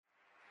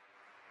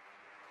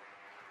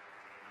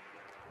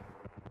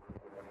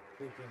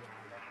Thank you,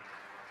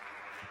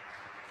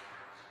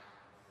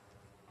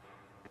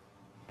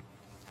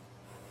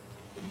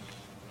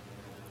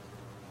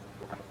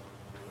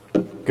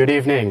 John. Good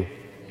evening.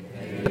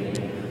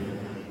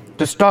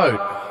 To start,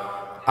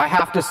 I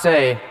have to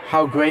say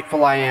how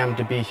grateful I am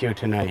to be here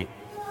tonight.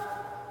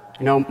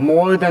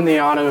 More than the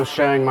honor of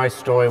sharing my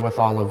story with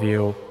all of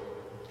you,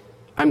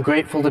 I'm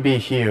grateful to be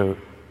here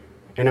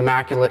in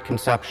Immaculate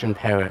Conception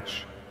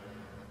Parish.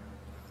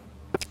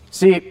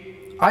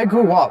 See, I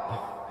grew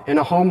up in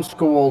a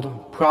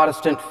homeschooled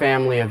Protestant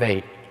family of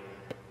 8,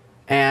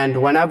 and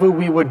whenever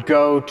we would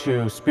go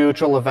to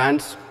spiritual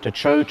events, to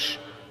church,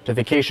 to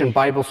Vacation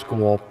Bible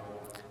School,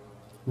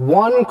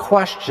 one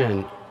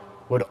question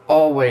would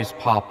always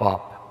pop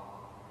up.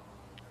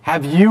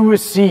 Have you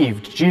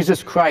received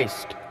Jesus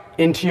Christ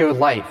into your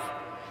life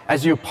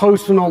as your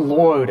personal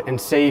Lord and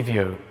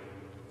Savior?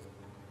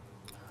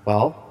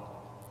 Well,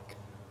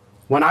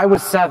 when I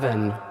was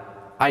 7,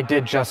 I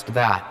did just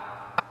that.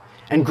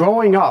 And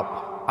growing up,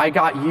 I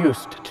got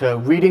used to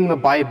reading the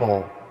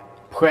Bible,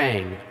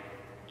 praying,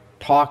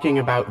 talking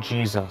about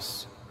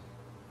Jesus.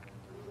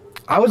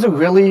 I was a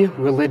really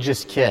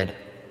religious kid.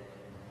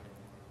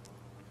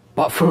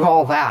 But for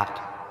all that,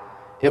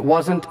 it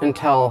wasn't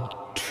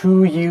until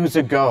 2 years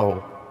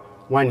ago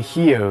when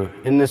here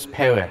in this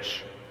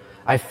parish,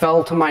 I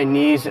fell to my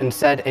knees and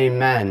said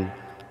amen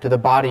to the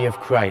body of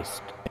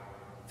Christ,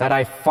 that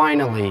I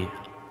finally,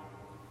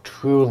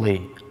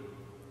 truly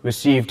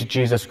received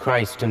Jesus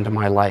Christ into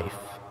my life.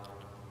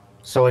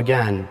 So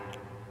again,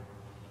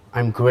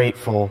 I'm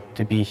grateful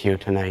to be here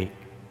tonight.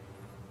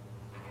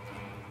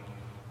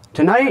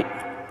 Tonight,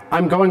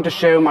 I'm going to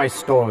share my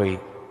story.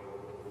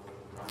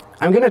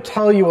 I'm going to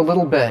tell you a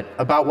little bit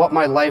about what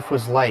my life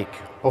was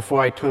like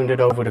before I turned it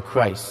over to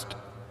Christ.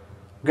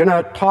 I'm going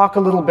to talk a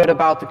little bit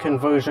about the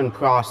conversion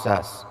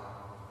process.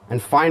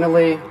 And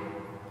finally,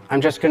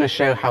 I'm just going to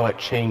share how it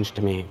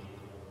changed me.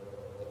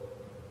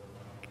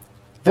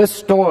 This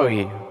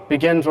story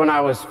begins when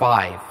I was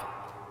 5.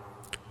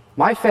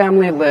 My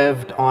family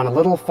lived on a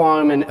little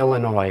farm in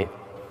Illinois.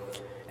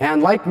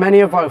 And like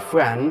many of our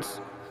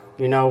friends,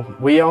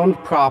 we owned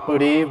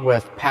property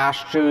with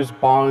pastures,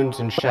 barns,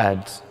 and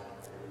sheds.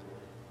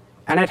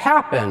 And it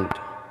happened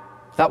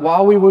that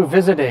while we were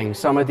visiting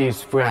some of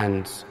these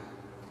friends,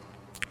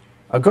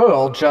 a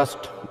girl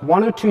just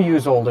 1 or 2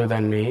 years older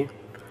than me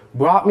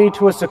brought me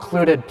to a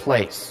secluded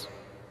place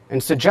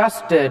and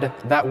suggested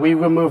that we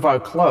remove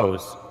our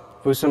clothes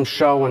for some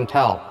show and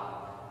tell.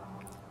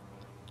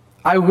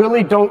 I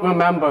really don't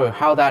remember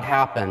how that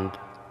happened,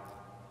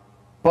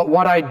 but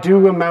what I do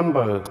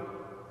remember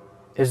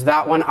is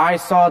that when I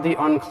saw the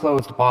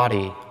unclothed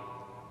body,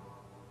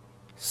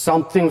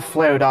 something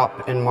flared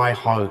up in my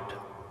heart,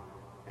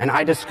 and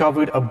I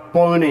discovered a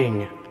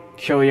burning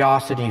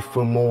curiosity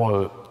for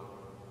more.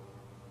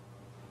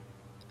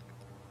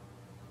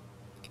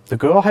 The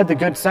girl had the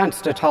good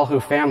sense to tell her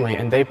family,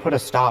 and they put a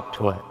stop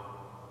to it.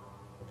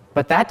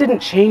 But that didn't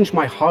change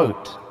my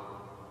heart.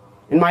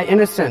 In my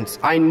innocence,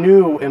 I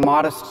knew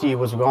immodesty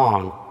was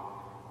wrong,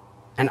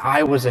 and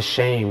I was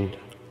ashamed.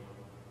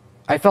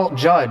 I felt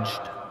judged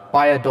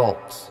by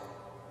adults.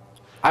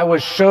 I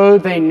was sure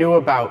they knew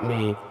about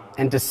me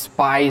and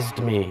despised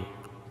me.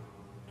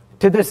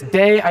 To this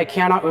day, I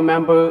cannot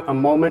remember a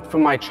moment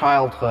from my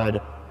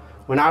childhood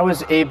when I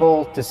was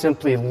able to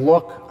simply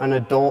look an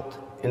adult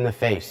in the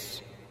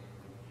face.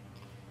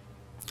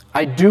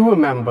 I do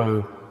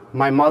remember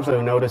my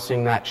mother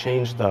noticing that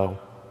change, though,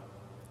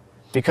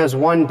 because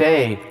one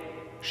day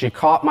she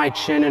caught my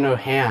chin in her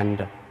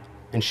hand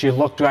and she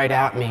looked right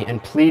at me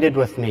and pleaded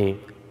with me,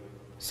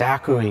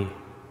 "Zachary,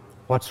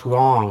 what's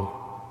wrong?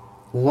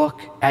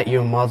 Look at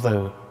your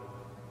mother."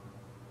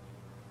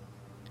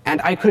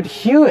 And I could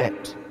hear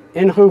it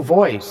in her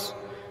voice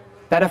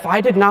that if I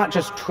did not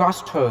just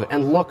trust her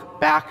and look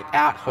back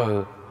at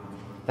her,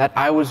 that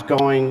I was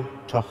going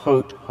to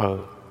hurt her.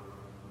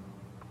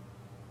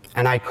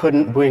 And I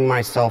couldn't bring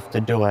myself to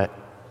do it,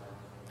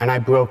 and I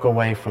broke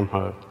away from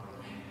her.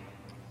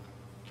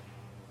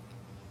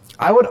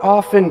 I would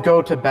often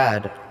go to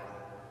bed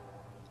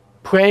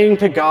praying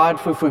to God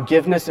for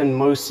forgiveness and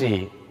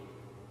mercy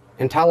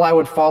until I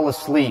would fall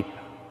asleep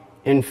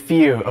in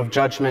fear of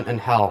judgment and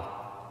hell.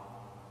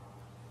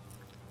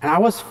 And I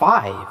was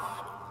 5.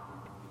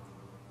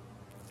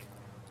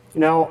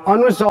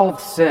 Unresolved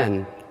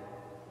sin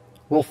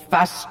will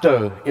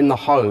fester in the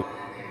heart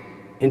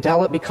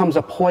until it becomes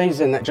a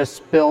poison that just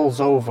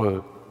spills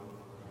over.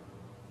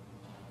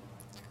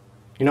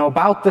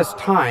 About this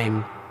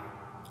time,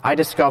 I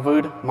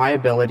discovered my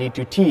ability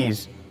to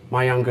tease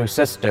my younger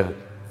sister.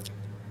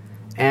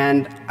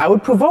 And I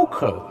would provoke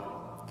her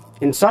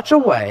in such a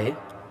way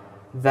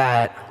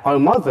that our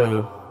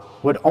mother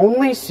would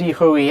only see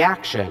her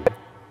reaction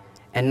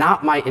and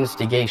not my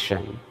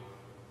instigation.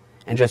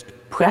 And just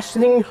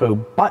pressing her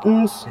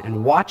buttons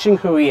and watching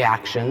her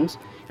reactions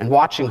and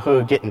watching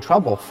her get in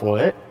trouble for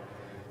it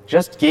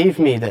just gave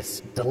me this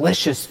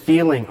delicious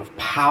feeling of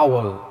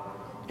power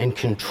and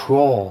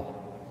control.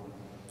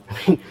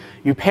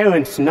 You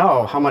parents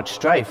know how much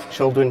strife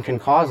children can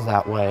cause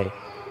that way.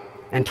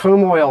 and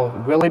turmoil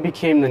really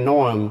became the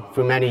norm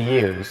for many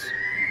years.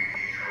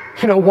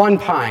 One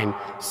time,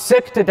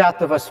 sick to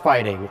death of us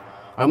fighting,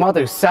 our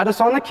mother set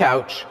us on the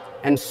couch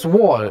and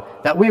swore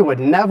that we would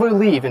never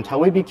leave until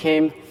we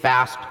became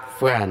fast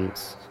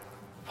friends.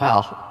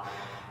 Well,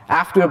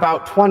 after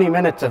about 20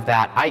 minutes of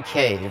that, I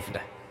caved,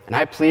 and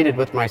I pleaded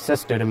with my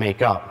sister to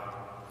make up.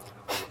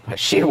 But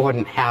she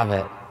wouldn't have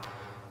it.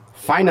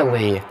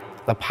 Finally,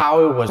 the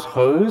power was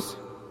hers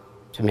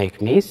to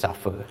make me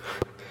suffer.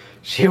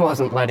 She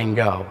wasn't letting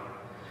go.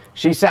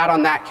 She sat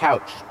on that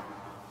couch,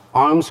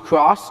 arms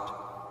crossed,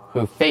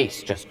 her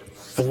face just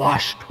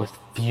flushed with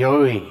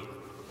fury,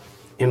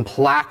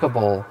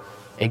 implacable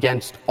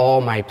against all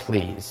my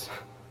pleas.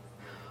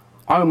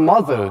 Our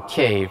mother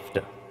caved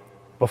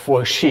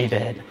before she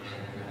did.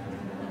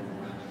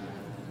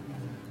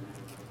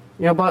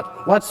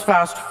 But let's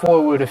fast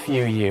forward a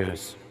few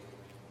years.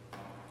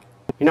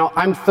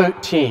 I'm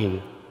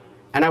 13,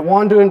 and I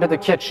wander into the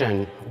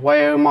kitchen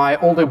where my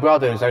older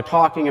brothers are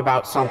talking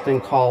about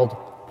something called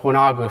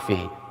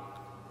pornography.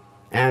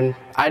 And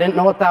I didn't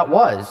know what that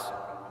was.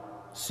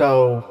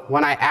 So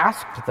when I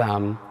asked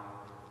them,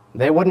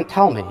 they wouldn't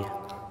tell me.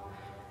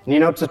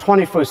 And it's the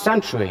 21st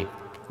century.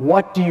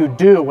 What do you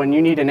do when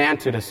you need an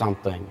answer to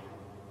something?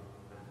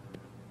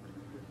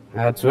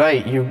 That's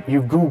right,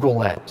 you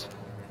Google it.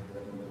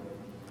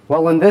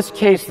 Well, in this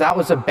case, that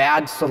was a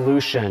bad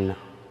solution,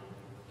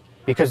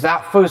 because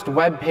that first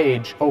web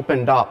page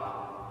opened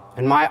up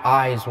and my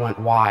eyes went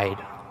wide.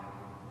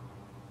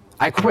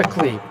 I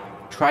quickly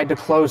tried to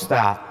close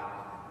that,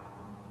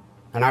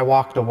 and I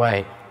walked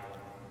away.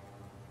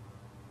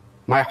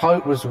 My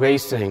heart was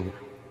racing,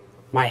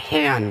 my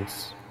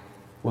hands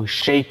were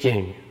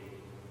shaking,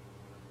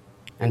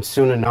 and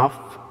soon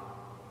enough,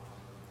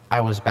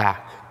 I was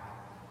back.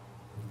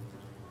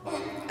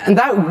 And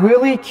that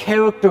really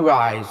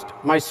characterized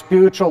my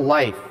spiritual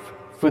life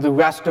for the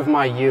rest of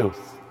my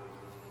youth,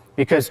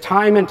 because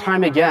time and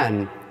time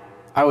again,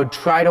 I would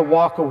try to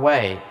walk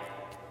away,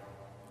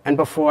 and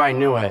before I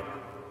knew it,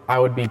 I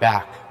would be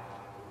back.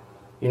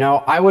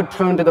 I would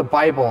turn to the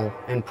Bible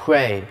and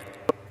pray,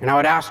 and I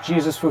would ask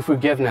Jesus for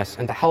forgiveness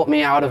and to help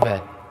me out of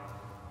it.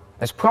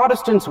 As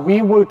Protestants,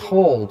 we were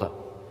told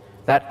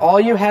that all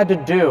you had to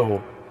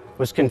do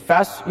was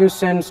confess your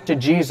sins to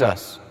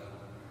Jesus,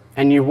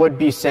 and you would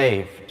be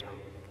saved.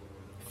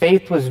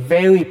 Faith was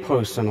very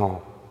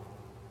personal.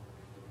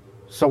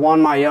 So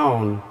on my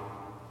own,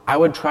 I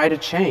would try to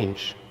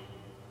change.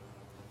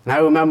 And I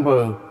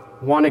remember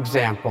one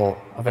example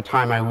of a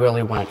time I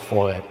really went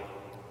for it.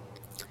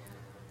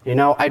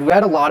 I'd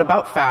read a lot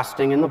about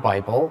fasting in the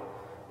Bible,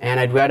 and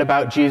I'd read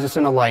about Jesus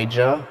and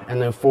Elijah and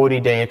their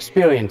 40-day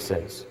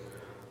experiences.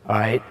 All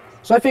right?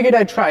 So I figured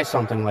I'd try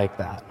something like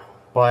that.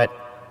 But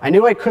I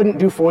knew I couldn't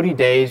do 40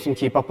 days and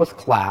keep up with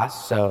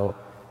class, so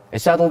I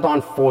settled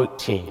on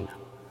 14.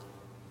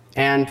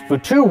 And for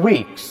 2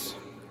 weeks,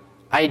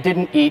 I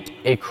didn't eat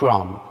a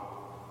crumb.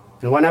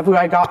 And whenever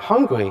I got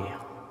hungry,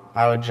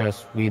 I would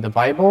just read the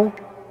Bible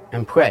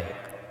and pray,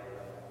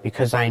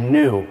 because I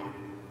knew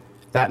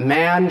that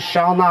man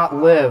shall not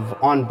live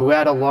on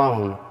bread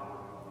alone,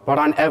 but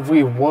on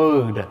every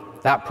word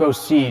that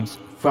proceeds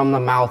from the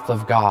mouth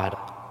of God.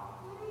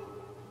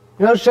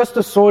 It's just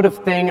the sort of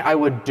thing I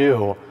would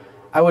do.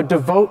 I would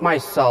devote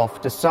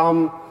myself to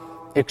some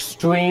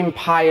extreme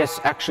pious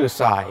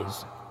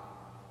exercise.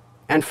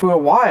 And for a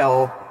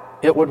while,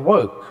 it would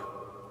work.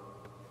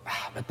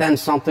 But then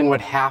something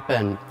would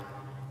happen.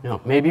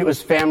 Maybe it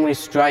was family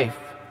strife.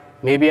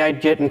 Maybe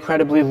I'd get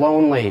incredibly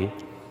lonely.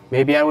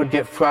 Maybe I would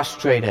get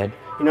frustrated.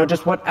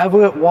 Just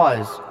whatever it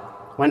was,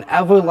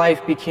 whenever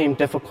life became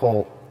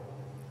difficult,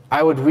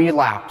 I would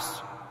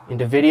relapse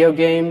into video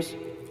games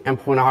and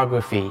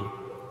pornography.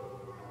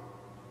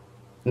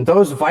 And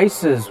those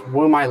vices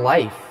were my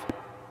life,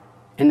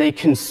 and they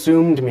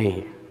consumed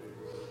me.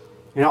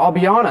 I'll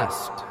be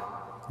honest,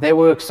 they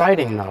were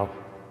exciting though.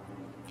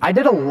 I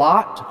did a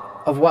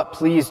lot of what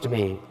pleased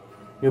me,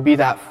 be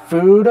that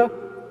food,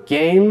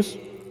 games,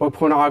 or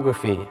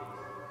pornography,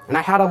 and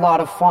I had a lot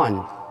of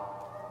fun.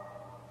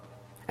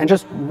 And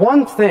just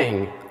one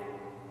thing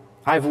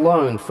I've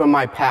learned from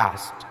my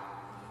past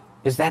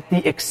is that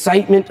the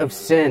excitement of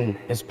sin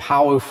is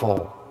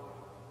powerful.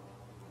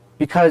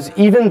 Because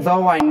even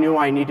though I knew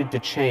I needed to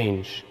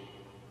change,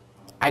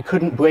 I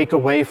couldn't break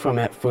away from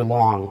it for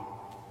long.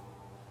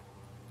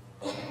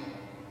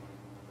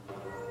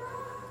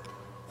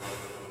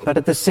 But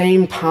at the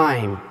same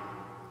time,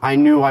 I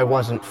knew I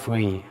wasn't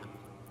free.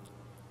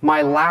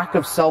 My lack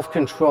of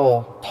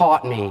self-control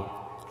taught me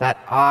that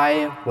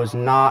I was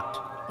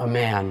not a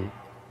man.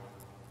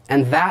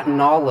 And that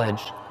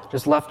knowledge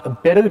just left a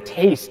bitter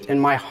taste in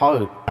my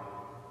heart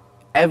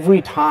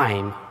every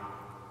time.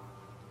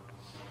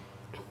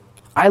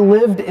 I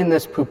lived in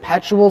this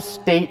perpetual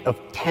state of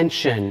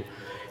tension,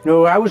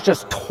 where I was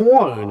just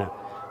torn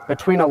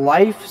between a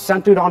life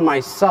centered on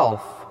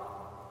myself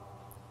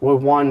or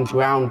one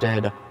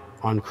grounded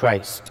on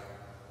Christ.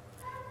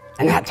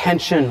 And that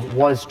tension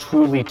was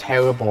truly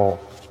terrible.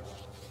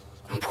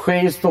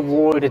 Praise the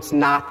Lord, it's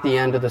not the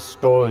end of the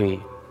story.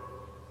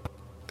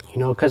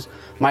 because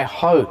my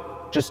heart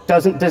just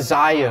doesn't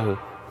desire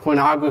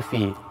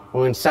pornography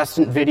or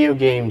incessant video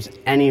games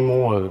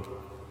anymore.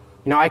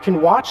 I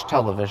can watch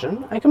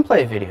television, I can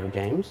play video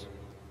games,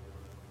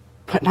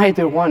 but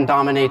neither one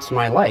dominates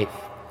my life.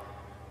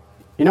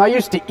 I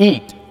used to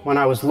eat when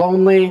I was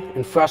lonely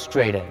and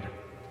frustrated.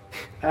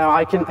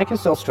 I can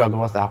still struggle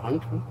with that one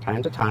from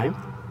time to time.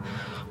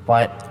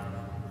 But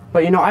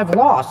I've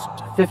lost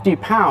 50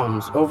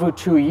 pounds over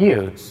 2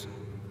 years.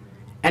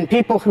 And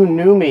people who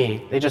knew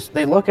me,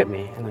 they look at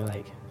me and they're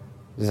like,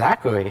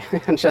 Zachary,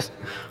 and just,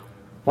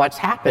 what's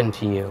happened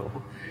to you?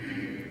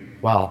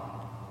 Well,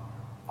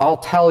 I'll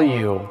tell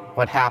you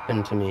what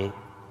happened to me.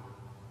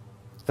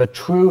 The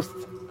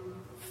truth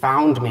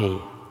found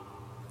me.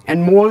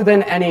 And more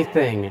than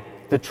anything,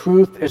 the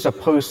truth is a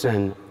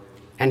person,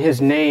 and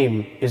his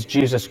name is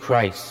Jesus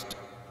Christ.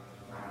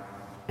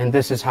 And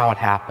this is how it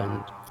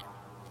happened.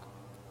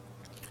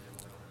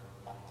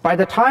 By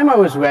the time I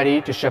was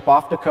ready to ship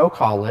off to Coe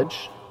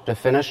College to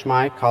finish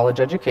my college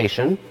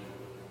education,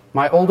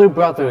 my older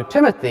brother,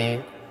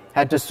 Timothy,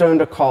 had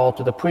discerned a call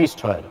to the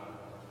priesthood.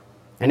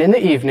 And in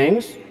the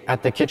evenings,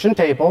 at the kitchen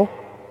table,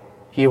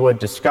 he would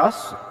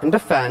discuss and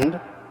defend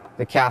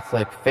the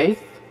Catholic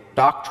faith,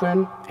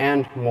 doctrine,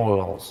 and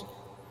morals.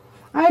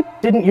 I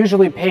didn't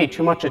usually pay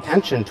too much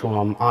attention to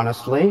him,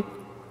 honestly.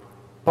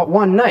 But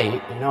one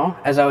night,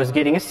 as I was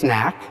getting a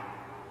snack,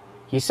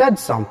 he said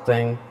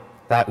something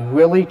that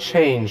really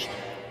changed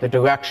the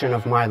direction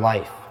of my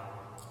life.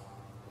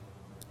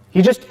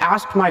 He just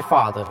asked my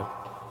father,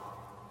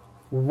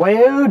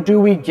 where do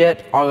we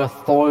get our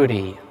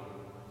authority?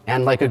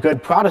 And like a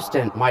good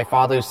Protestant, my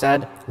father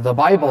said, the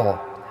Bible.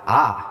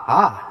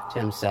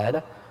 Tim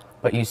said,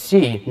 but you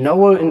see,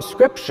 nowhere in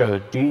Scripture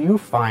do you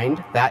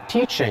find that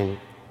teaching.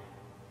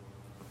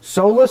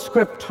 Sola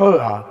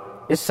Scriptura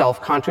is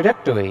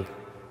self-contradictory.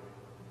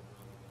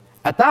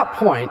 At that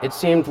point, it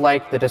seemed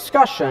like the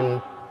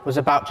discussion was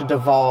about to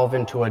devolve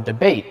into a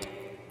debate.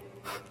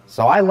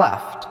 So I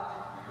left.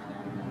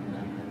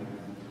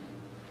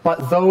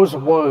 But those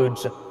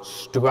words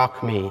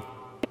struck me.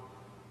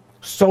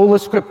 Sola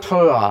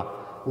Scriptura,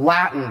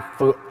 Latin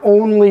for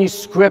only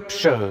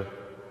Scripture.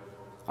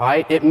 All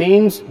right? It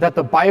means that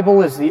the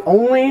Bible is the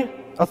only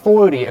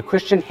authority a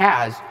Christian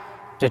has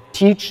to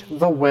teach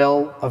the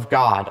will of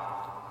God.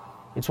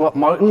 It's what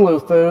Martin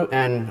Luther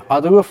and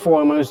other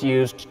reformers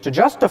used to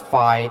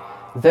justify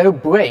their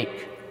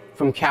break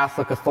from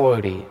Catholic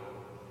authority.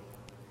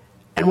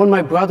 And when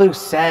my brother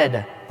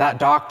said that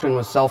doctrine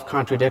was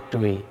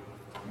self-contradictory,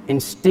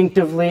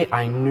 instinctively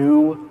I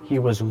knew he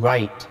was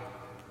right.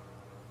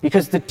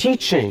 Because the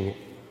teaching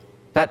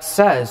that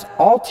says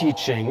all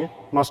teaching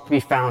must be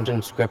found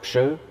in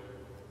Scripture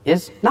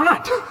is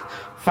not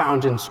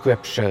found in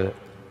Scripture.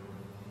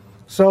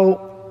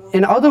 So,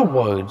 in other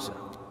words,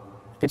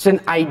 it's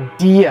an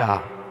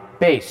idea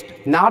based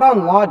not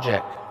on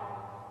logic,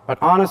 but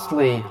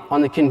honestly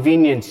on the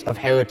convenience of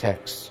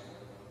heretics.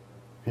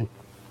 And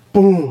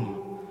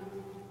boom,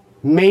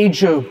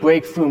 major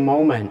breakthrough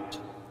moment.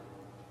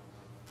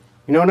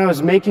 When I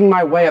was making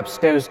my way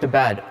upstairs to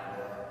bed,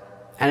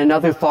 and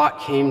another thought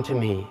came to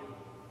me.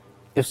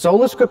 If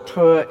Sola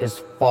Scriptura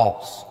is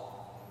false,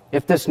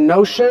 if this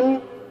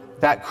notion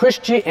that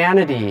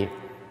Christianity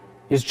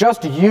is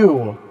just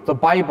you, the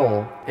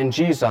Bible, and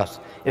Jesus,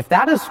 if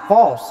that is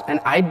false and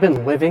I'd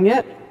been living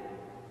it,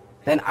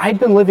 then I'd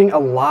been living a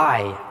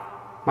lie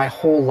my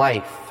whole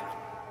life.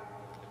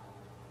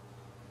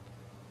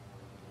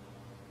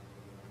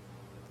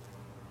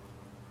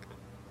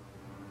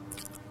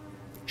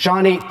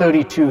 John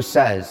 8:32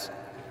 says,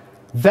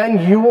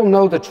 "Then you will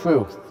know the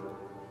truth,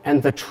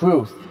 and the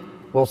truth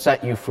will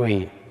set you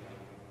free."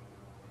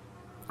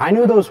 I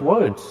knew those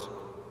words.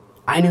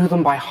 I knew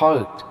them by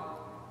heart.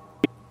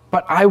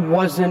 But I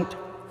wasn't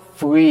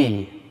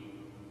free.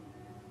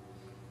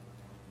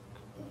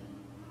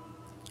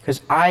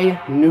 Because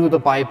I knew the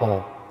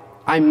Bible.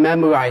 I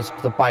memorized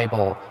the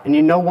Bible. And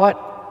you know what?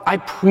 I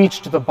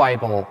preached the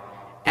Bible.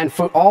 And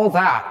for all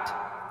that,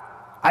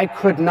 I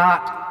could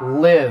not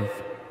live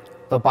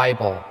the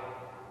Bible.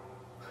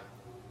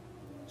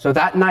 So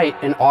that night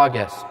in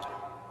August,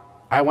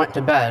 I went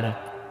to bed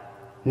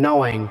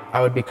knowing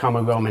I would become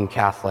a Roman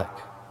Catholic.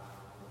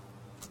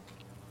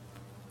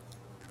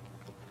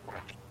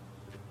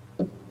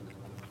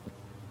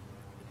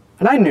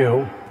 And I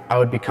knew I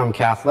would become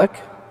Catholic,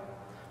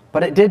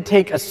 but it did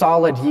take a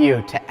solid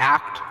year to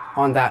act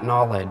on that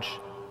knowledge.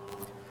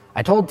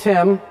 I told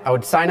Tim I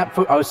would sign up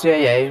for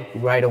OCAA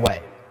right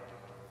away.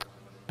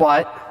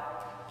 But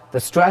the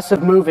stress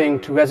of moving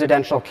to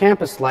residential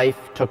campus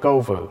life took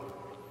over.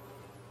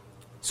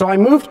 So I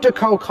moved to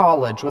Coe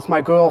College with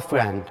my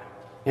girlfriend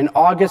in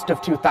August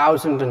of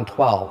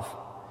 2012.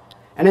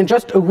 And in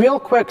just a real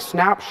quick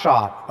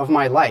snapshot of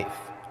my life,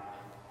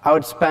 I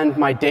would spend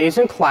my days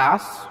in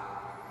class,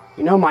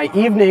 my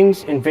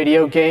evenings in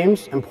video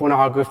games and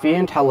pornography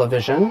and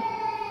television,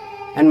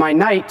 and my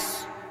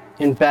nights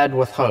in bed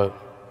with her.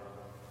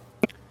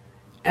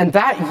 And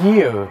that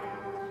year,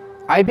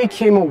 I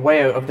became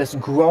aware of this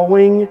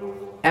growing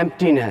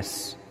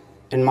emptiness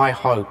in my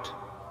heart.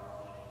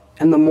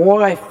 And the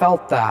more I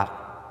felt that,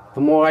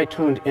 the more I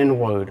turned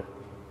inward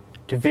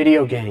to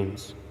video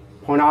games,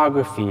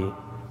 pornography,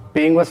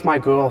 being with my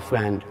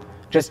girlfriend,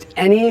 just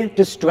any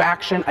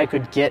distraction I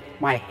could get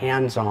my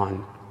hands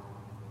on.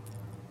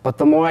 But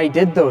the more I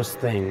did those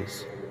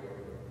things,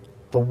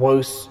 the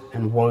worse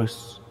and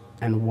worse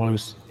and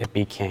worse it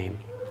became.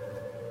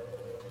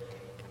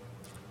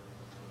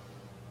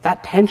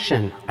 That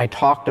tension I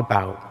talked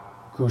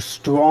about grew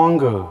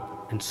stronger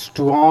and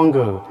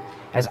stronger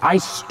as I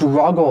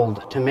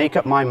struggled to make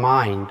up my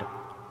mind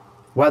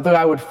whether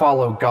I would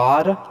follow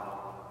God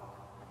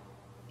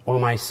or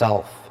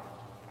myself.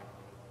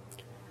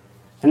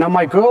 And now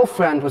my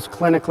girlfriend was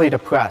clinically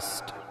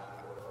depressed.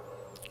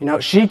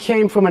 She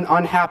came from an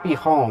unhappy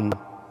home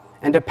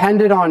and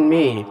depended on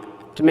me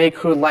to make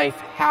her life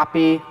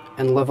happy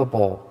and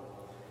livable.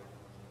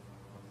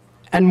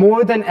 And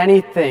more than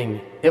anything,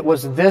 it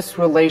was this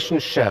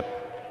relationship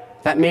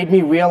that made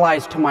me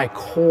realize to my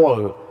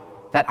core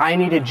that I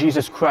needed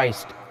Jesus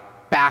Christ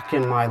back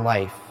in my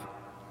life.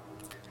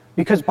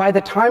 Because by the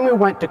time we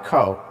went to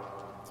Co,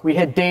 we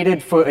had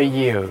dated for a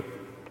year,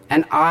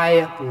 and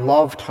I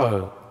loved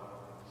her.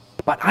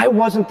 But I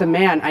wasn't the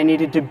man I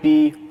needed to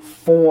be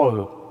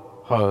for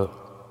her,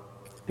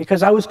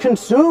 because I was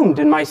consumed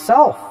in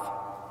myself.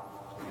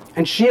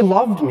 And she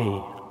loved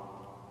me,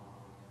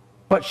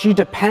 but she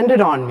depended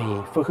on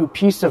me for her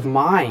peace of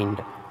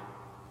mind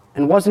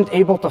and wasn't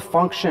able to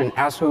function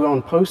as her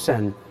own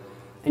person.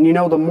 And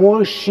the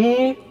more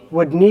she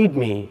would need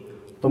me,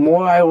 the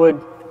more I would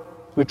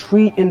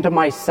retreat into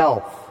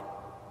myself.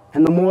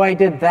 And the more I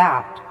did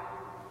that,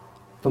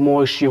 the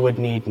more she would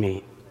need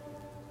me.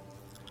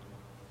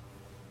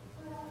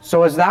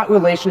 So as that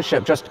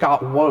relationship just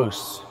got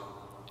worse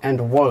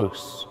and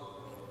worse,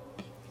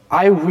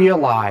 I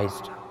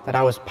realized that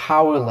I was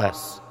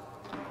powerless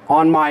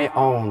on my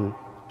own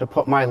to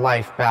put my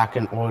life back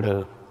in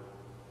order.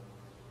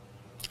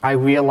 I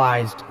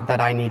realized that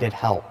I needed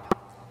help.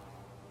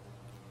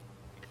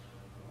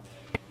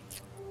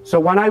 So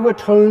when I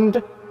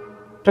returned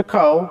to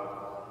Co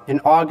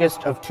in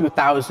August of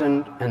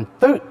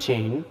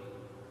 2013,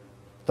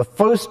 the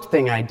first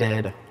thing I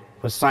did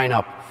was sign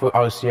up for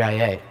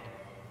RCIA.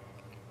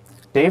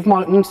 Dave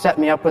Martin set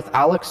me up with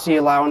Alex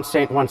Seelau and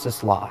St.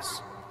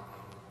 Wenceslas.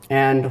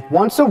 And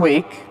once a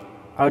week,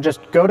 I would just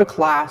go to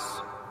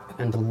class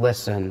and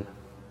listen.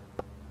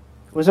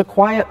 It was a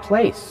quiet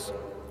place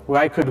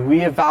where I could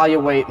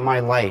reevaluate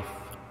my life.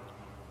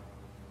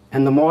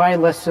 And the more I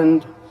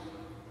listened,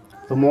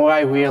 the more I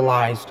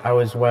realized I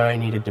was where I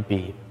needed to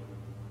be.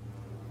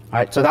 All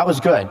right, so that was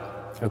good,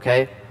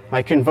 okay?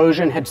 My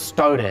conversion had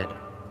started,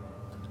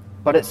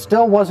 but it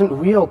still wasn't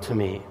real to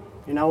me.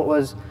 It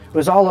was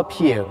all up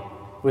here.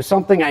 It was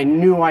something I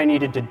knew I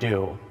needed to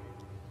do.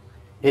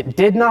 It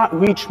did not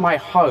reach my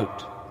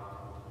heart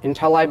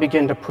until I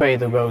began to pray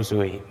the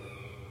rosary.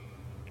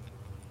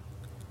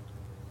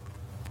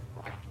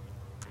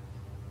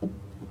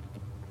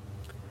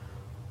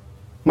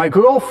 My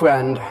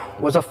girlfriend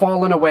was a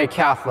fallen away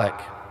Catholic,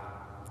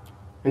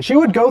 and she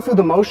would go through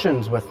the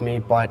motions with me,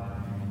 but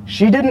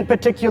she didn't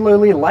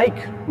particularly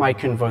like my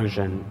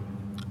conversion,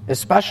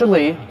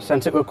 especially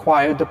since it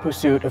required the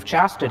pursuit of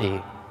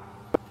chastity.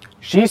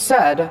 She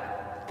said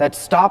that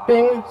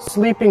stopping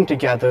sleeping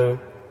together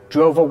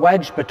drove a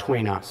wedge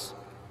between us,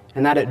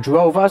 and that it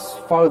drove us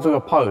farther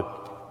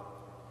apart.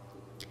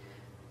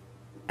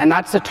 And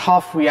that's a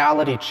tough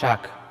reality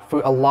check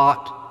for a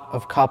lot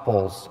of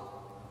couples,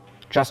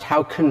 just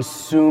how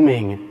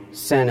consuming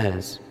sin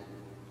is.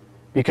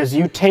 Because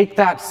you take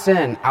that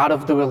sin out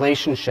of the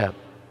relationship,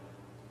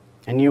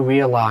 and you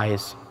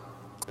realize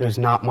there's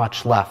not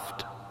much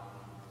left.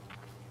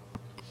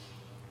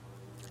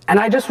 And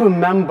I just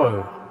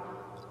remember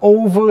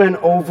over and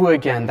over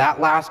again that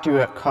last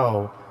year at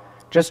Co,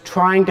 just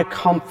trying to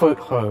comfort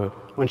her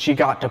when she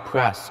got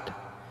depressed.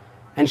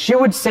 And she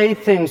would say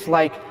things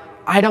like,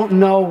 I don't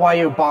know why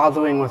you're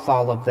bothering with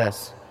all of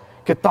this.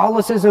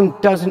 Catholicism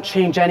doesn't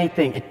change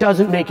anything. It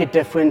doesn't make a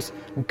difference.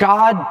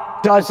 God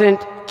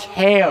doesn't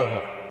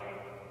care.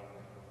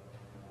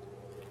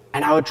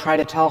 And I would try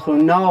to tell her,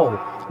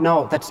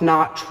 no, that's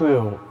not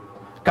true.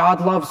 God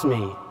loves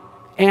me,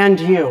 and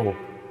you,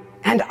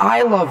 and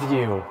I love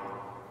you.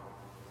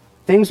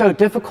 Things are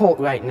difficult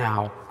right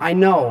now, I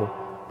know,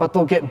 but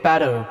they'll get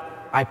better,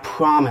 I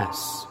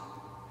promise.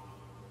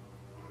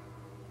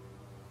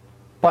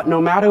 But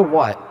no matter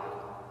what,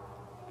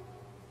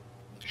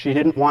 she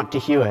didn't want to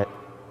hear it.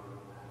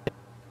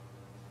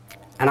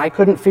 And I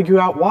couldn't figure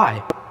out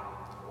why.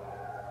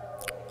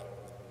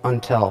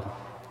 Until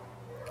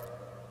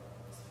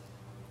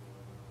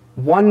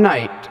one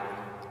night,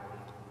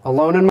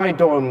 alone in my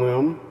dorm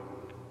room,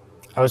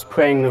 I was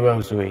praying the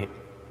rosary.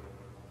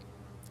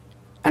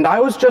 And I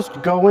was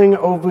just going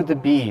over the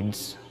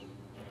beads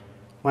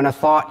when a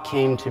thought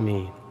came to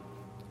me.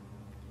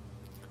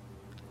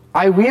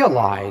 I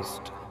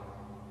realized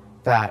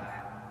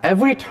that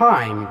every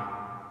time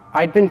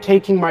I'd been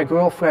taking my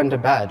girlfriend to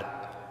bed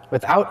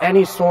without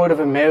any sort of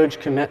a marriage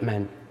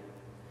commitment,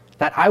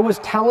 that I was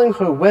telling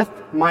her with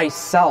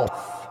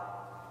myself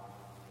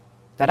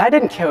that I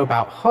didn't care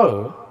about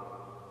her,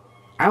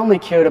 I only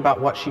cared about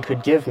what she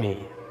could give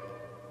me.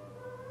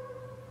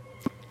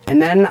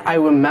 And then I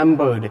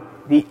remembered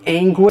the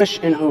anguish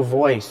in her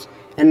voice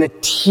and the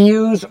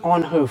tears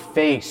on her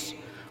face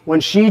when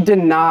she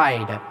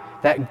denied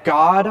that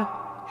God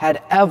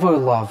had ever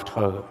loved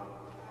her.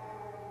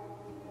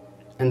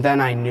 And then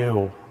I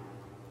knew.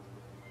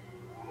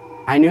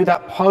 I knew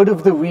that part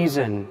of the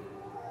reason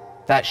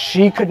that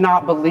she could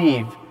not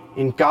believe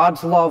in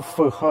God's love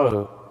for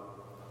her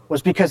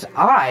was because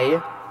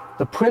I,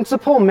 the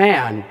principal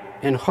man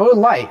in her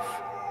life,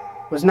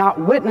 was not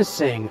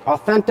witnessing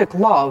authentic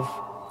love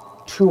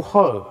to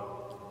her.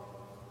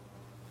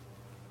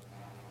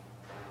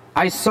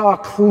 I saw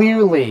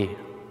clearly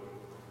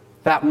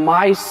that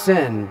my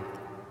sin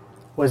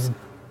was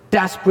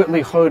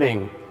desperately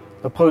hurting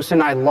the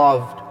person I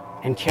loved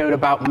and cared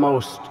about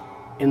most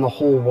in the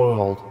whole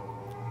world.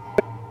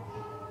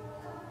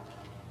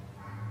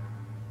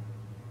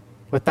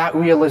 With that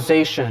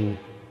realization,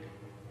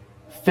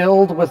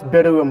 filled with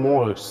bitter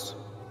remorse,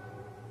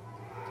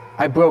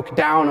 I broke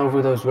down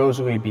over those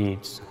rosary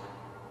beads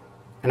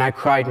and I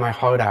cried my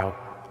heart out.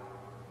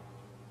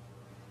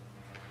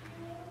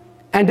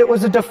 And it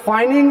was a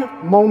defining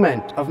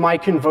moment of my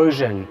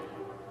conversion,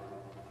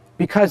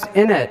 because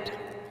in it,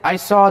 I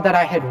saw that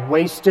I had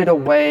wasted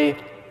away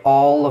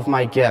all of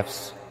my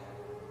gifts: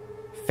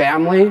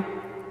 family,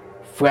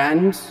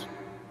 friends,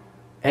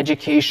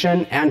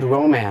 education, and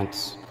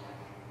romance.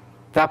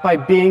 That by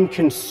being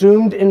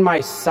consumed in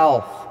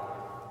myself,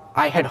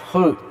 I had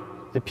hurt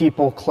the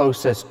people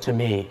closest to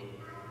me.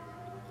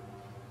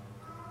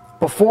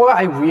 Before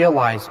I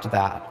realized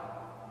that,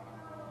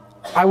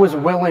 I was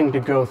willing to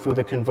go through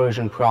the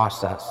conversion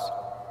process.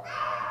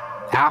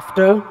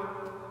 After,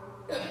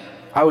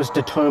 I was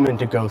determined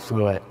to go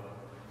through it,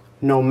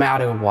 no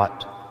matter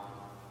what.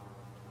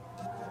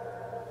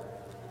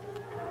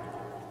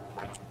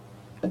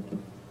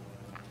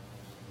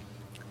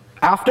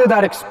 After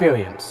that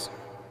experience,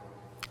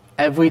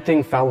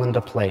 everything fell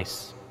into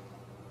place.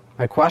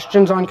 My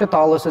questions on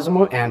Catholicism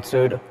were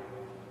answered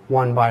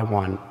one by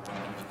one.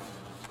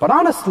 But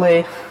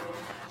honestly,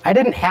 I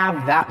didn't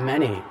have that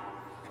many.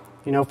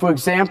 For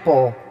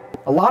example,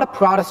 a lot of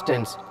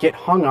Protestants get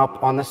hung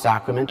up on the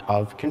sacrament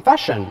of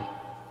confession.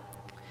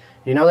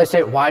 They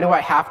say, why do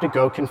I have to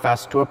go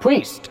confess to a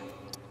priest?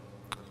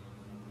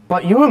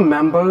 But you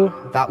remember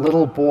that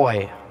little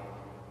boy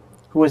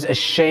who was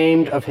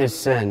ashamed of his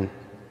sin.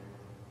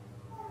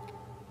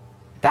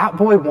 That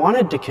boy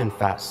wanted to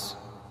confess,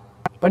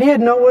 but he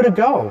had nowhere to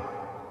go.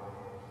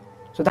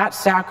 So that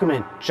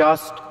sacrament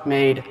just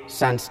made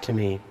sense to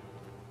me.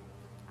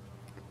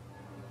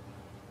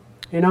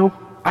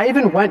 I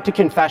even went to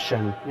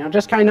confession,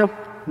 just kind of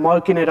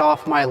marking it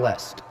off my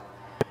list.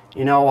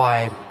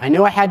 I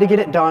knew I had to get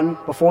it done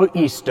before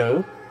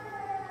Easter,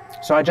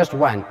 so I just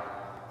went.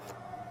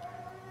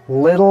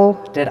 Little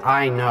did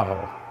I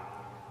know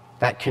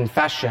that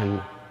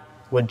confession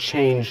would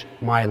change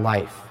my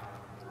life.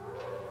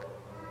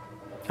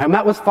 I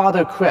met with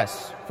Father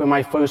Chris for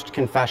my first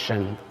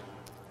confession,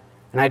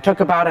 and I took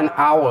about an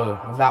hour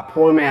of that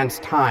poor man's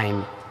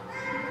time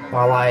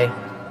while I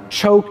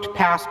choked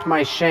past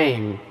my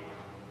shame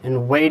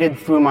and waded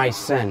through my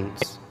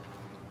sins.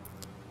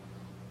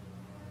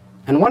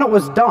 And when it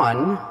was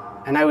done,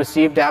 and I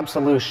received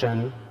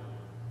absolution,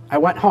 I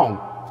went home,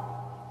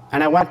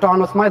 and I went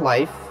on with my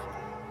life,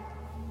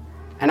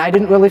 and I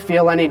didn't really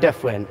feel any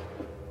different.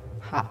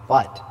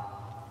 But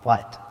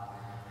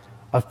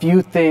a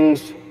few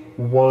things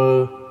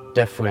were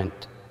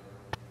different.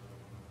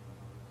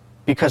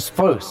 Because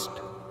first,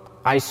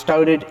 I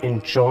started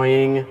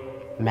enjoying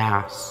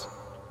Mass.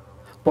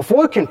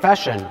 Before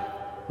confession,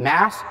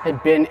 Mass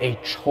had been a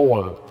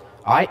chore.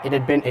 It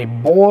had been a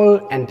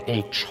bore and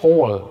a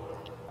chore.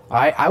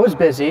 I was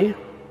busy,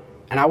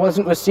 and I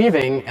wasn't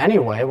receiving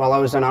anyway while I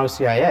was in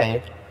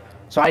RCIA,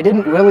 so I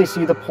didn't really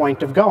see the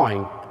point of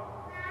going.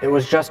 It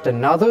was just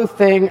another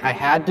thing I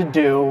had to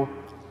do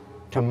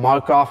to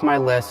mark off my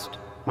list,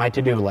 my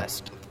to-do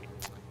list.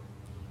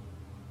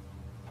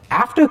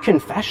 After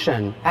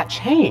confession, that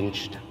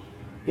changed.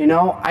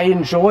 I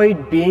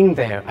enjoyed being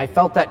there. I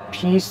felt that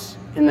peace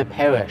in the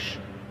parish.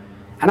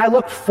 And I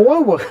looked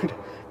forward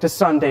to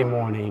Sunday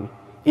morning,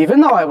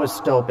 even though I was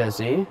still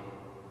busy,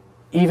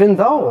 even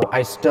though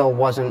I still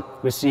wasn't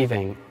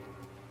receiving.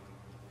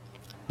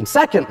 And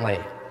secondly,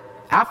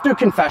 after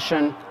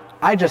confession,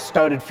 I just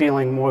started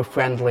feeling more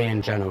friendly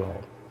in general.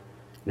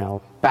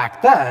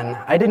 Back then,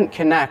 I didn't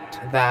connect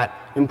that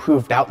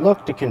improved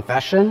outlook to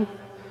confession,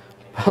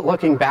 but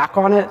looking back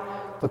on it,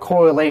 the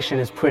correlation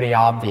is pretty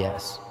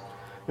obvious.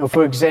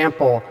 For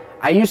example,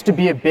 I used to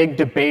be a big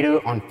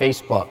debater on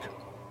Facebook,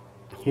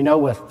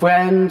 with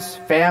friends,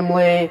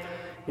 family,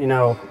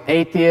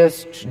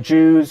 atheists,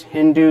 Jews,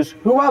 Hindus,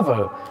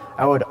 whoever.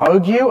 I would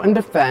argue and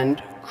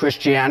defend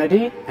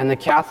Christianity and the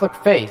Catholic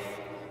faith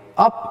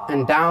up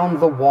and down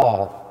the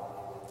wall.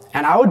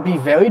 And I would be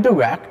very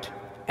direct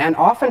and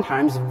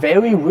oftentimes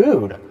very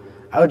rude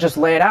I would just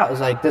lay it out. It was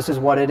like, this is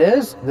what it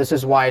is, this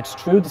is why it's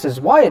true, this is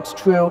why it's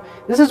true,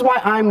 this is why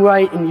I'm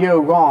right and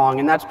you're wrong,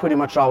 and that's pretty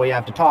much all we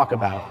have to talk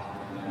about.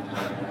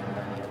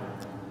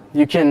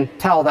 You can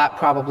tell that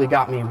probably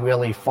got me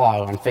really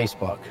far on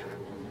Facebook.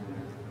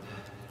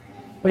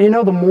 But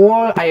the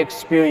more I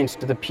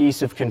experienced the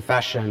peace of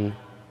confession,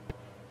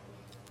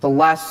 the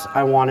less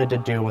I wanted to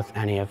do with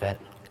any of it.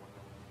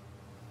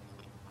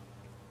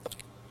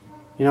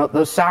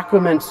 Those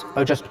sacraments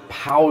are just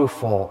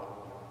powerful.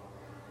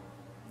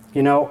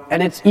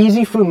 And it's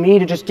easy for me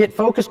to just get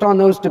focused on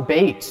those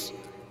debates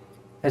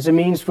as a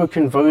means for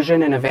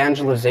conversion and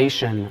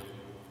evangelization.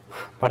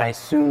 But I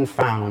soon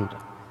found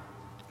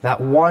that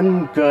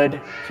one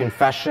good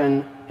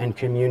confession and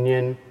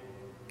communion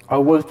are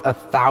worth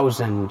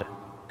 1,000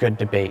 good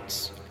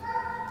debates.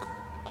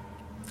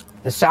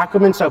 The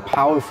sacraments are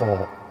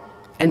powerful,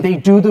 and they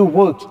do the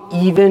work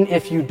even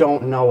if you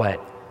don't know it.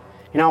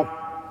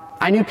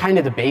 I knew kind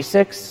of the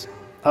basics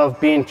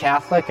of being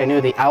Catholic. I knew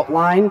the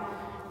outline.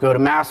 Go to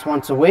Mass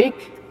once a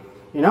week,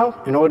 in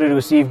order to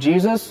receive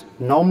Jesus,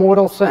 no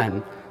mortal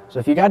sin. So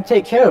if you got to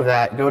take care of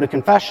that, go to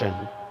confession.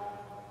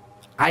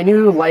 I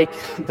knew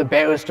the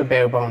barest of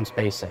bare bones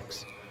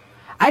basics.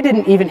 I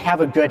didn't even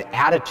have a good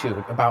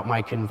attitude about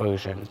my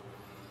conversion.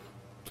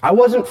 I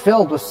wasn't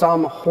filled with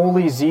some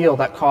holy zeal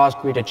that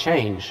caused me to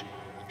change.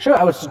 Sure,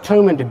 I was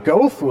determined to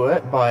go through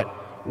it, but,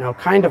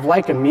 kind of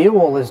like a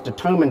mule is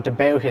determined to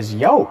bear his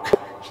yoke,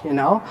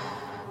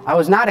 I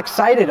was not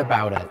excited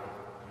about it.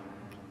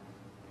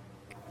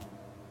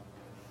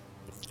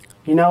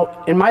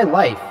 In my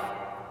life,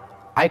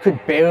 I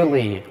could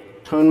barely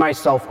turn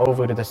myself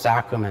over to the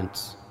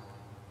sacraments,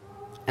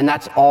 and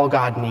that's all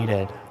God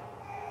needed.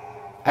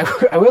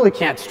 I really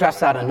can't stress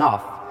that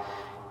enough.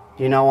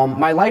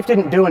 My life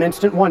didn't do an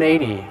instant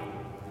 180.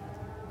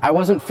 I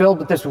wasn't filled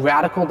with this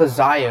radical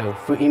desire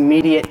for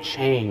immediate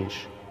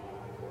change.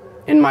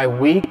 In my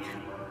weak,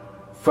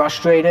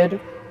 frustrated,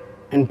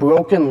 and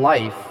broken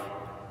life,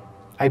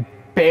 I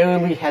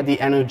barely had the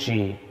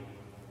energy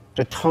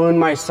to turn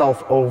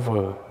myself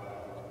over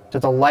to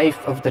the life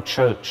of the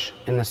church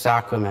in the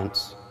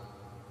sacraments.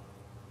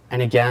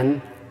 And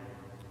again,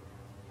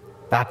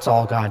 that's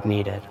all God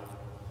needed.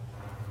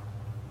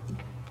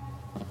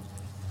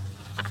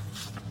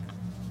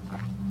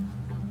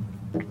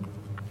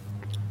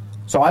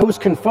 So I was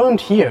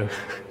confirmed here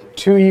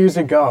 2 years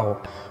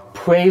ago.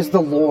 Praise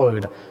the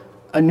Lord.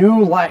 A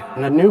new life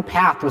and a new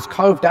path was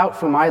carved out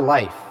for my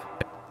life,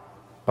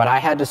 but I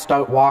had to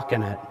start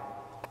walking it.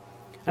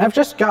 And I've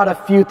just got a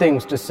few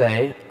things to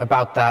say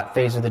about that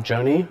phase of the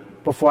journey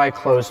before I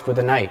close for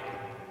the night.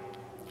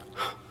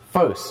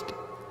 First,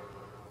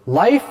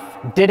 life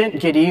didn't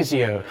get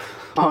easier.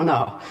 Oh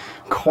no,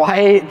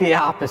 quite the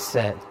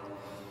opposite.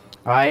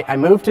 All right, I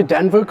moved to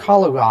Denver,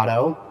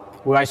 Colorado,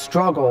 where I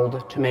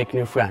struggled to make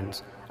new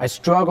friends. I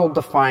struggled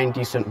to find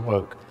decent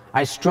work.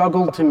 I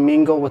struggled to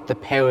mingle with the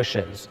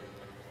parishes.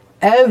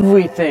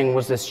 Everything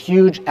was this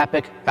huge,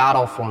 epic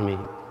battle for me.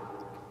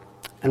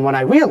 And when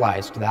I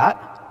realized that,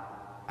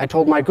 I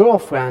told my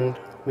girlfriend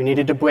we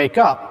needed to break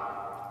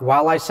up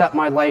while I set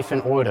my life in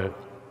order.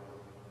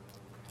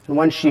 And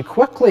when she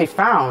quickly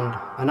found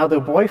another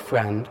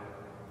boyfriend,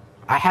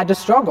 I had to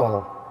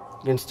struggle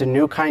against a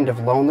new kind of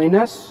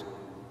loneliness,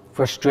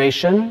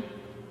 frustration,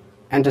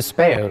 and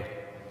despair.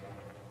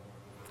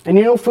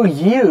 And for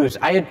years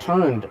I had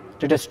turned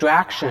to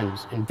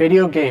distractions and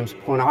video games,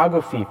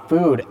 pornography,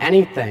 food,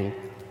 anything,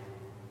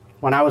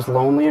 when I was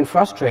lonely and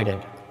frustrated.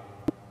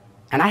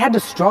 And I had to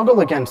struggle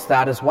against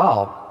that as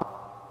well.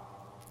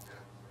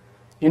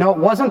 It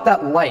wasn't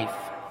that life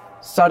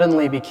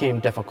suddenly became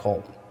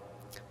difficult.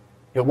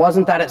 It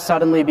wasn't that it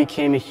suddenly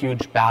became a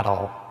huge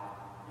battle.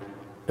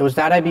 It was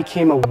that I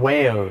became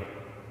aware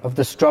of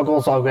the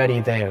struggles already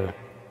there.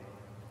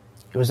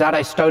 It was that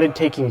I started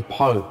taking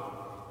part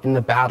in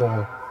the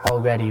battle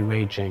already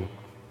raging.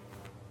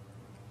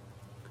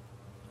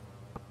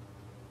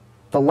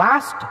 The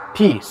last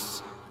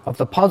piece of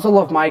the puzzle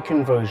of my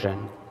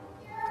conversion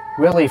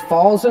really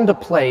falls into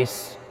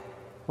place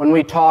when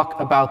we talk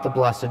about the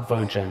Blessed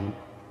Virgin.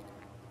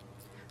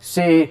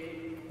 See,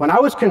 when I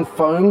was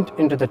confirmed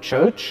into the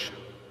church,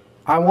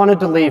 I wanted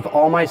to leave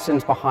all my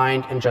sins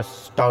behind and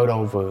just start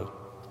over.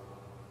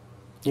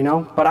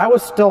 But I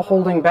was still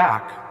holding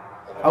back.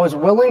 I was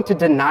willing to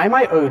deny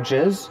my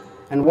urges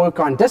and work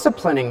on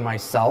disciplining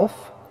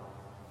myself,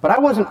 but I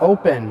wasn't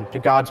open to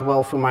God's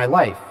will for my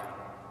life.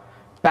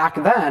 Back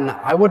then,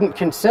 I wouldn't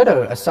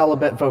consider a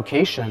celibate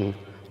vocation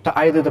to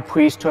either the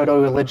priesthood or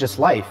religious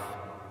life.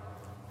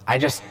 I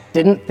just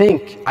didn't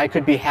think I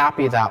could be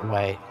happy that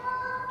way.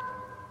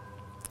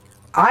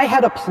 I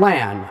had a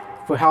plan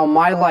for how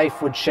my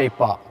life would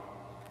shape up,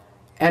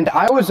 and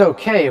I was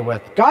okay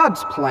with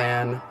God's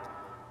plan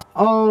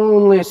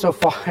only so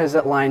far as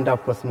it lined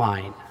up with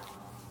mine.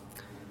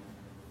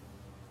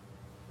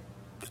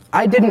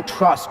 I didn't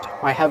trust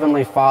my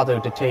Heavenly Father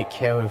to take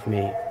care of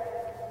me,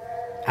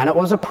 and it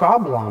was a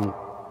problem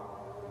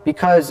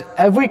because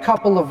every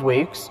couple of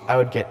weeks I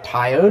would get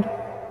tired,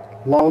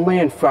 lonely,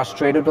 and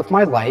frustrated with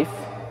my life.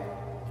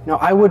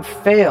 I would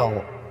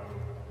fail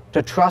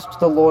to trust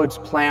the Lord's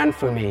plan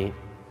for me,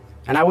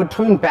 and I would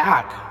turn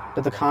back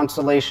to the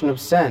consolation of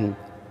sin,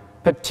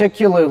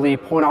 particularly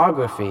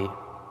pornography.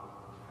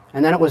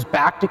 And then it was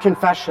back to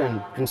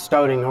confession and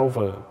starting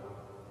over.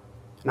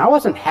 And I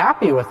wasn't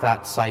happy with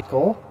that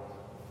cycle,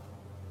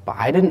 but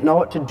I didn't know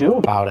what to do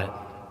about it.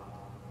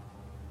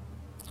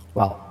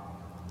 Well,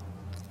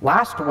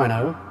 last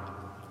winter,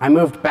 I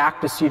moved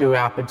back to Cedar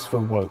Rapids for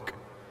work.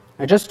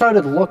 I just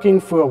started looking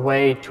for a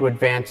way to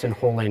advance in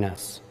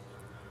holiness.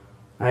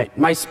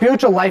 My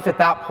spiritual life at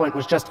that point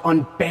was just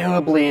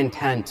unbearably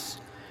intense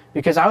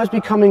because I was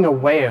becoming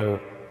aware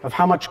of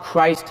how much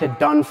Christ had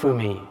done for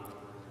me.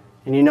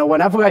 And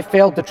whenever I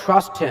failed to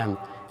trust him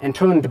and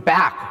turned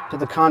back to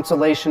the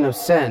consolation of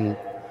sin,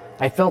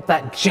 I felt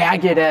that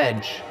jagged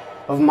edge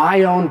of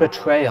my own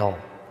betrayal.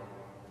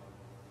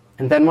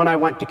 And then when I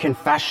went to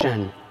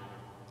confession,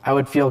 I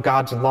would feel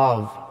God's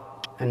love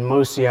and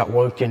mercy at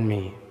work in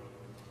me.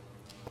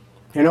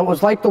 It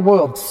was like the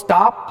world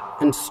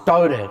stopped and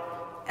started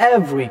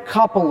every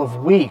couple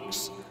of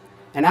weeks.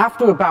 And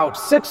after about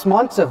 6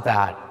 months of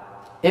that,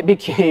 it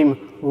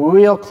became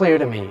real clear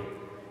to me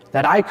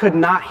that I could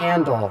not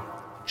handle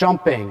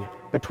jumping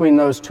between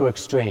those two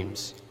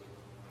extremes.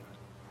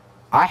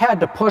 I had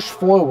to push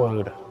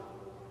forward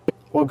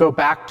or go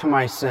back to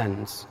my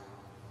sins.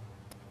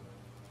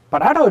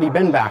 But I'd already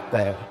been back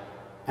there,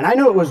 and I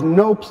knew it was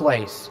no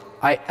place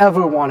I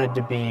ever wanted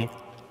to be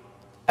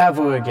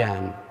ever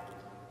again.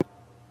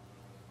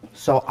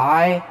 So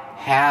I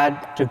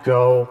had to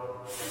go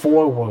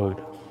forward.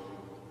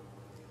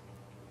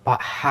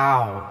 But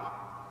how?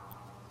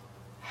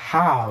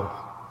 How?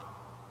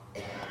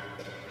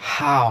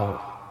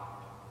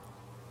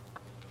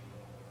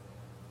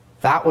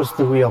 That was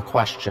the real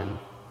question.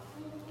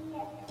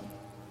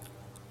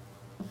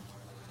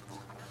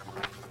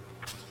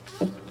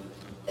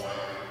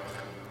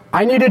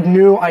 I needed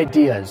new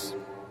ideas,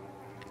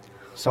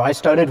 so I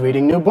started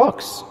reading new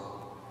books.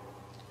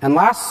 And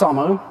last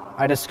summer,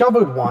 I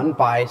discovered one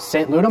by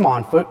St. Louis de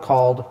Montfort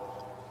called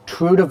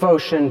True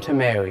Devotion to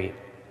Mary.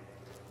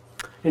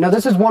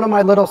 This is one of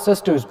my little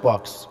sister's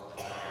books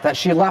that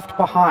she left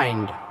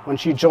behind when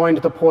she joined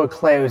the Poor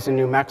Clares in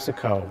New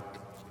Mexico.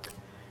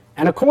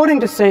 And according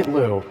to St.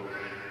 Lou,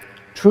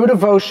 true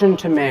devotion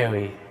to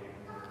Mary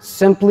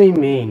simply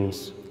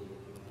means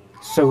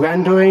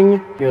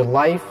surrendering your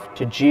life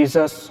to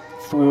Jesus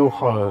through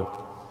her.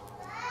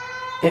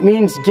 It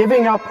means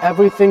giving up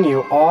everything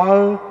you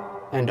are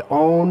and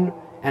own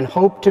and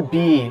hope to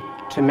be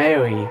to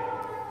Mary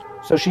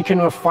so she can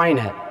refine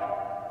it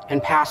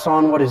and pass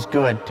on what is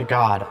good to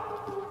God.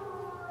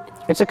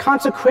 It's a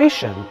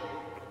consecration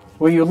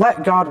where you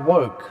let God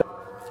work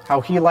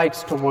how he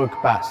likes to work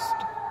best,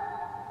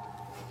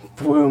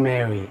 through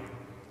Mary.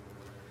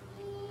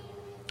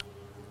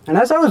 And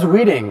as I was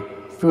reading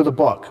through the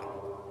book,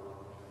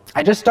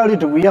 I just started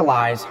to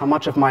realize how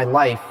much of my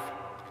life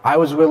I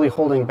was really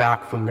holding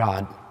back from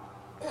God.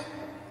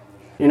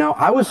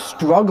 I was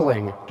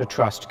struggling to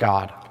trust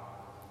God.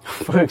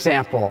 For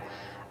example,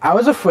 I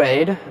was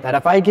afraid that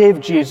if I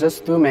gave Jesus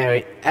through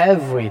Mary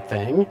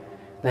everything,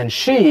 then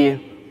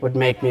she would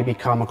make me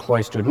become a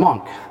cloistered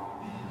monk.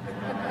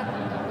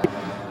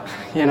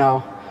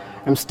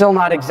 I'm still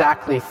not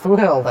exactly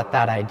thrilled at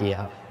that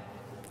idea.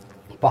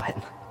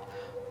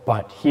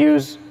 But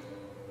here's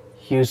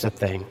the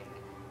thing.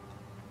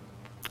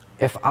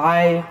 If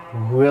I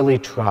really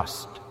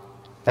trust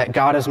that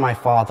God is my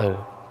Father,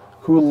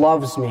 who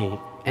loves me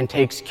and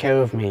takes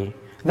care of me,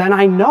 then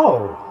I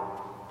know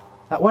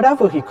that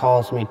whatever he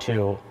calls me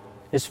to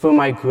is for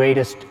my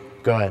greatest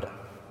good.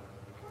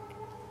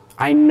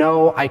 I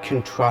know I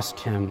can trust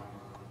him.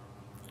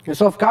 And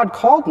so if God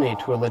called me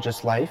to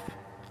religious life,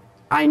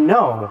 I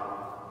know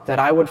that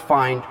I would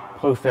find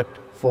perfect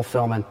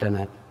fulfillment in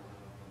it.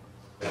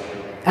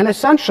 And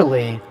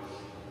essentially,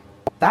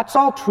 that's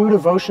all true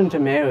devotion to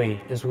Mary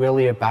is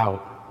really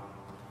about.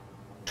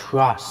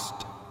 Trust.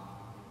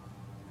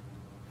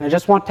 And I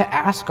just want to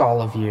ask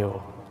all of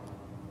you,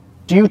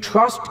 do you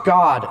trust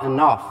God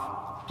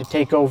enough to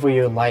take over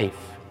your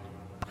life?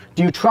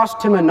 Do you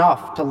trust him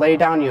enough to lay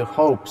down your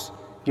hopes,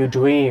 your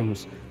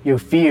dreams, your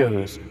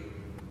fears,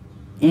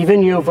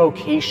 even your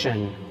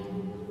vocation?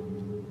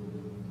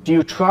 Do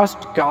you trust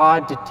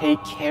God to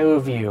take care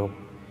of you,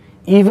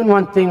 even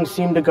when things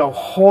seem to go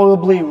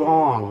horribly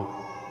wrong?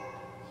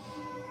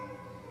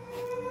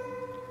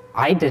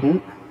 I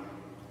didn't.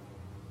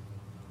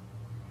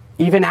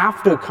 Even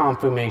after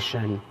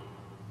confirmation,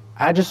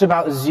 I had just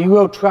about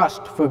zero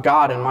trust for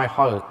God in my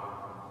heart.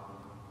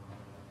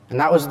 And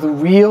that was the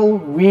real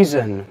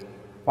reason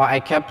why I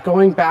kept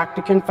going back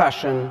to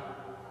confession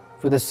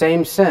for the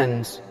same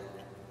sins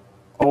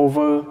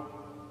over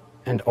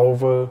and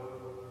over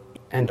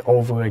and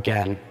over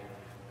again.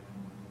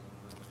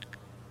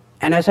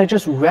 And as I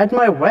just read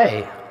my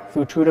way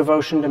through true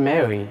devotion to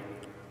Mary,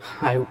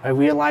 I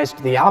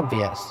realized the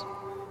obvious,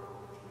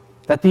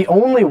 that the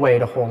only way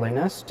to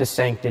holiness, to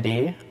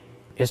sanctity,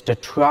 is to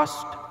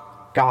trust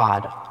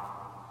God,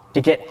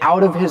 to get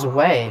out of his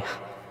way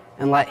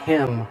and let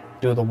him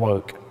do the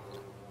work.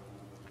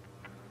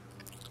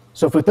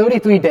 So for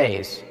 33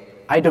 days,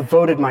 I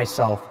devoted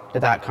myself to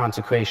that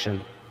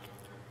consecration.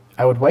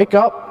 I would wake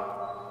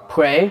up,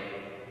 pray,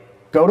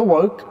 go to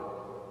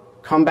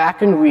work, come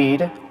back and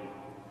read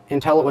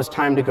until it was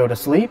time to go to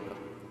sleep,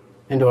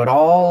 and do it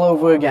all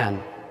over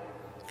again.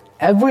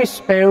 Every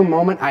spare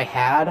moment I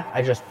had,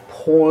 I just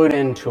poured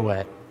into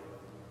it.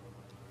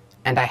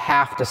 And I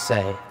have to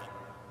say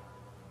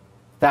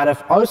that if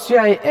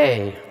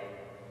RCIA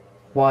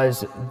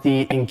was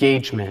the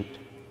engagement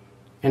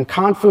and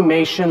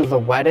confirmation, the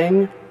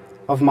wedding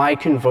of my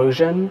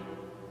conversion,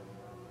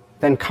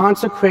 then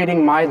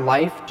consecrating my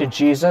life to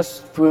Jesus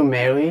through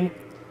Mary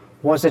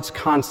was its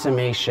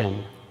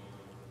consummation.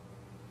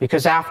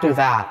 Because after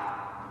that,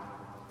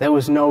 there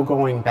was no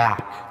going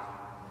back.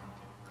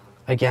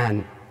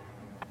 Again,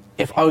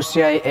 if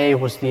RCIA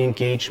was the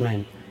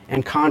engagement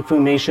and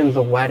confirmation,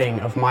 the wedding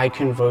of my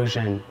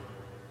conversion,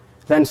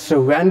 then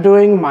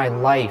surrendering my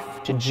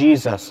life to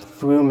Jesus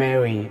through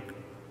Mary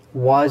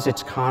was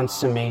its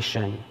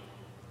consummation.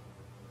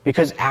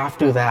 Because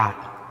after that,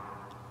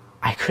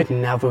 I could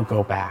never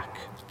go back.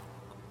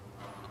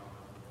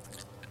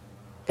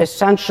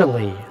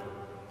 Essentially,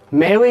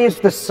 Mary is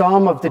the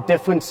sum of the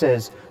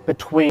differences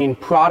between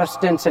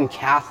Protestants and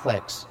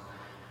Catholics.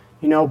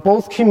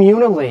 Both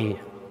communally,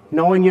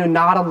 knowing you're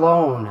not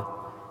alone,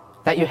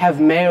 that you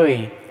have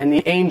Mary and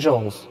the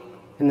angels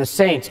and the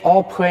saints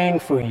all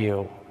praying for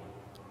you,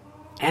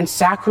 and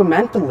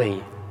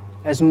sacramentally,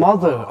 as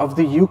Mother of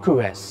the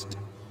Eucharist.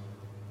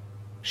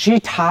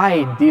 She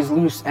tied these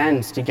loose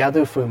ends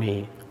together for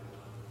me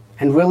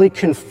and really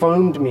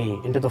confirmed me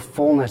into the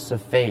fullness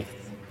of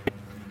faith.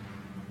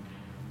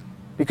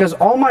 Because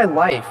all my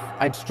life,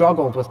 I'd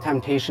struggled with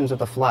temptations of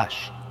the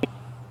flesh.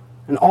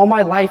 And all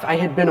my life, I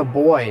had been a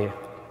boy,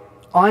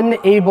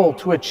 unable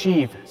to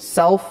achieve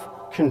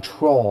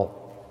self-control.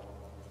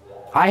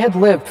 I had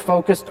lived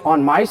focused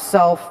on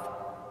myself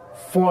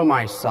for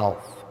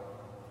myself.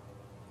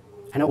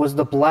 And it was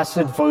the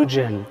Blessed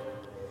Virgin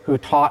who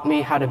taught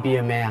me how to be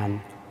a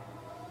man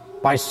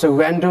by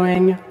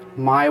surrendering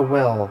my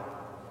will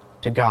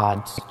to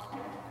God's.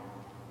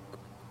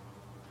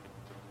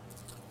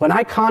 When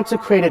I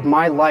consecrated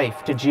my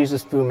life to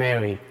Jesus through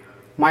Mary,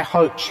 my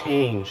heart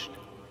changed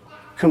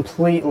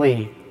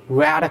completely,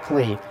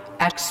 radically,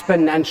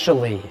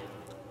 exponentially.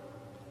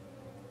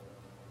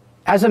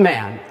 As a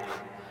man,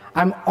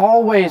 I'm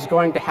always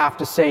going to have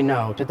to say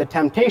no to the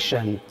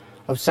temptation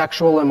of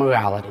sexual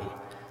immorality.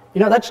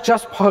 That's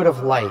just part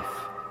of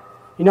life.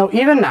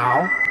 Even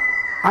now,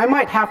 I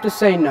might have to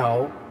say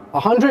no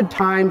 100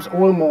 times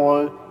or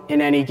more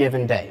in any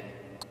given day.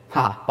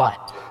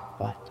 But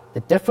the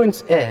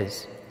difference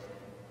is,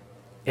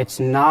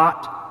 it's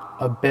not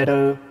a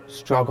bitter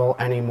struggle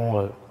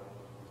anymore.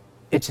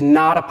 It's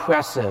not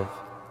oppressive.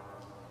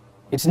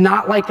 It's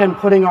not like I'm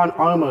putting on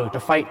armor to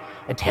fight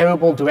a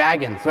terrible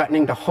dragon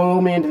threatening to hurl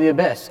me into the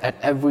abyss at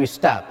every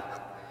step.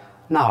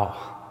 No.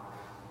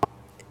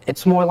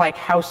 It's more like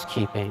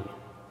housekeeping.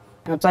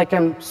 It's like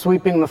I'm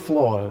sweeping the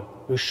floor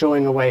or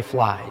shooing away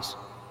flies.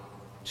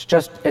 It's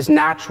just as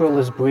natural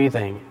as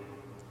breathing.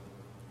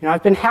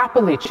 I've been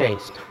happily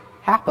chaste,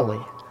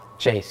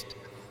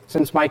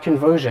 since my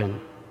conversion.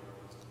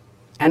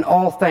 And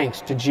all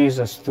thanks to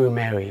Jesus through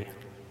Mary.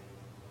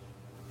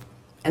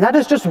 And that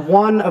is just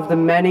one of the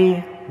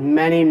many,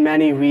 many,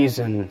 many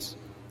reasons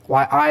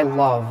why I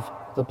love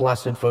the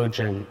Blessed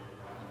Virgin.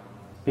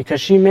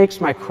 Because she makes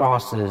my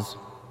crosses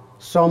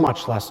so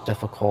much less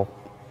difficult.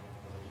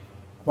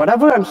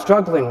 Whatever I'm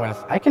struggling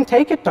with, I can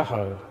take it to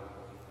her.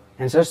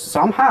 And just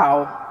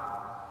somehow,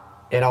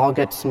 it all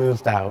gets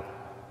smoothed out.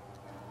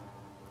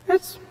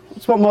 It's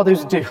what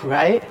mothers do,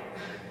 right?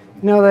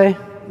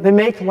 They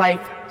make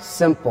life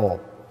simple.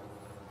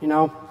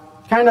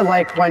 Kind of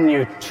like when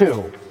you're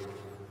 2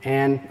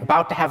 and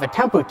about to have a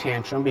temper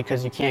tantrum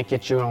because you can't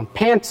get your own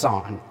pants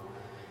on.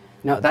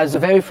 That is a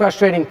very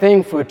frustrating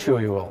thing for a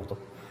 2-year-old.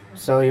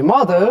 So your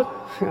mother,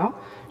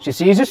 she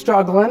sees you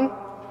struggling,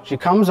 she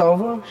comes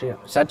over, she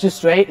sets you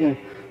straight and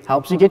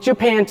helps you get your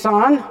pants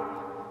on,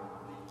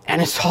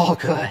 and it's all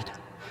good.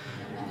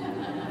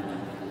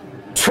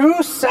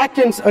 2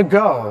 seconds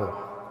ago,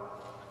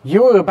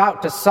 you were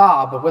about to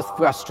sob with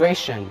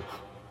frustration,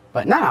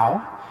 but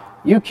now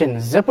you can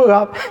zip her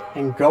up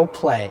and go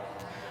play.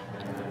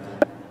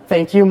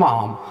 Thank you,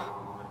 Mom.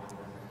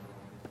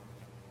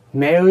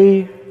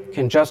 Mary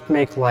can just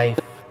make life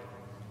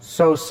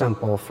so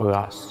simple for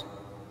us.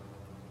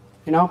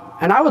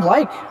 And I would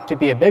like to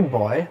be a big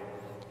boy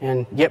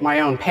and get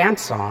my own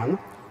pants on,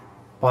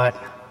 but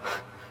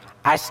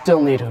I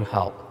still need her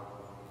help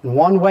in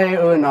one way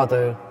or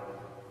another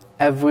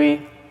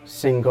every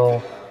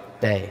single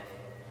day.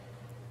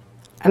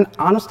 And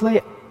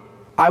honestly,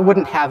 I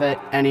wouldn't have it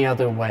any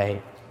other way,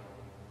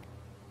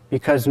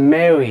 because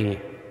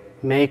Mary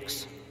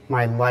makes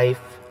my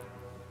life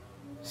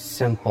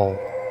simple.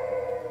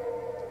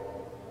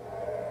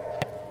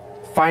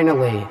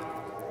 Finally,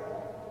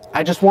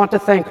 I just want to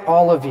thank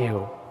all of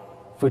you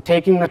for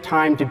taking the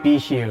time to be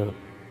here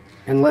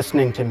and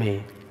listening to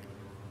me.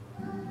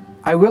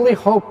 I really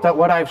hope that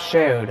what I've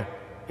shared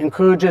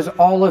encourages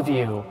all of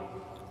you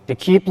to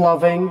keep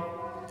loving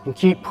and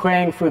keep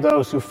praying for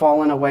those who've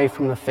fallen away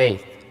from the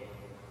faith,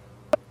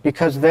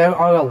 because there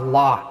are a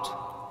lot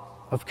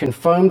of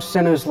confirmed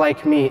sinners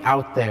like me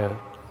out there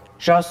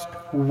just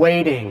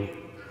waiting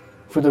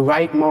for the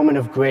right moment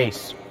of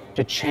grace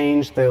to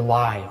change their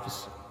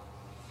lives.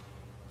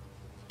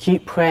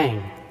 Keep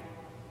praying.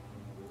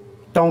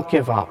 Don't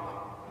give up.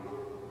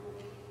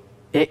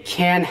 It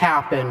can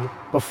happen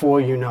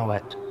before you know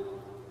it.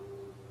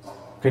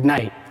 Good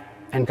night,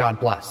 and God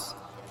bless.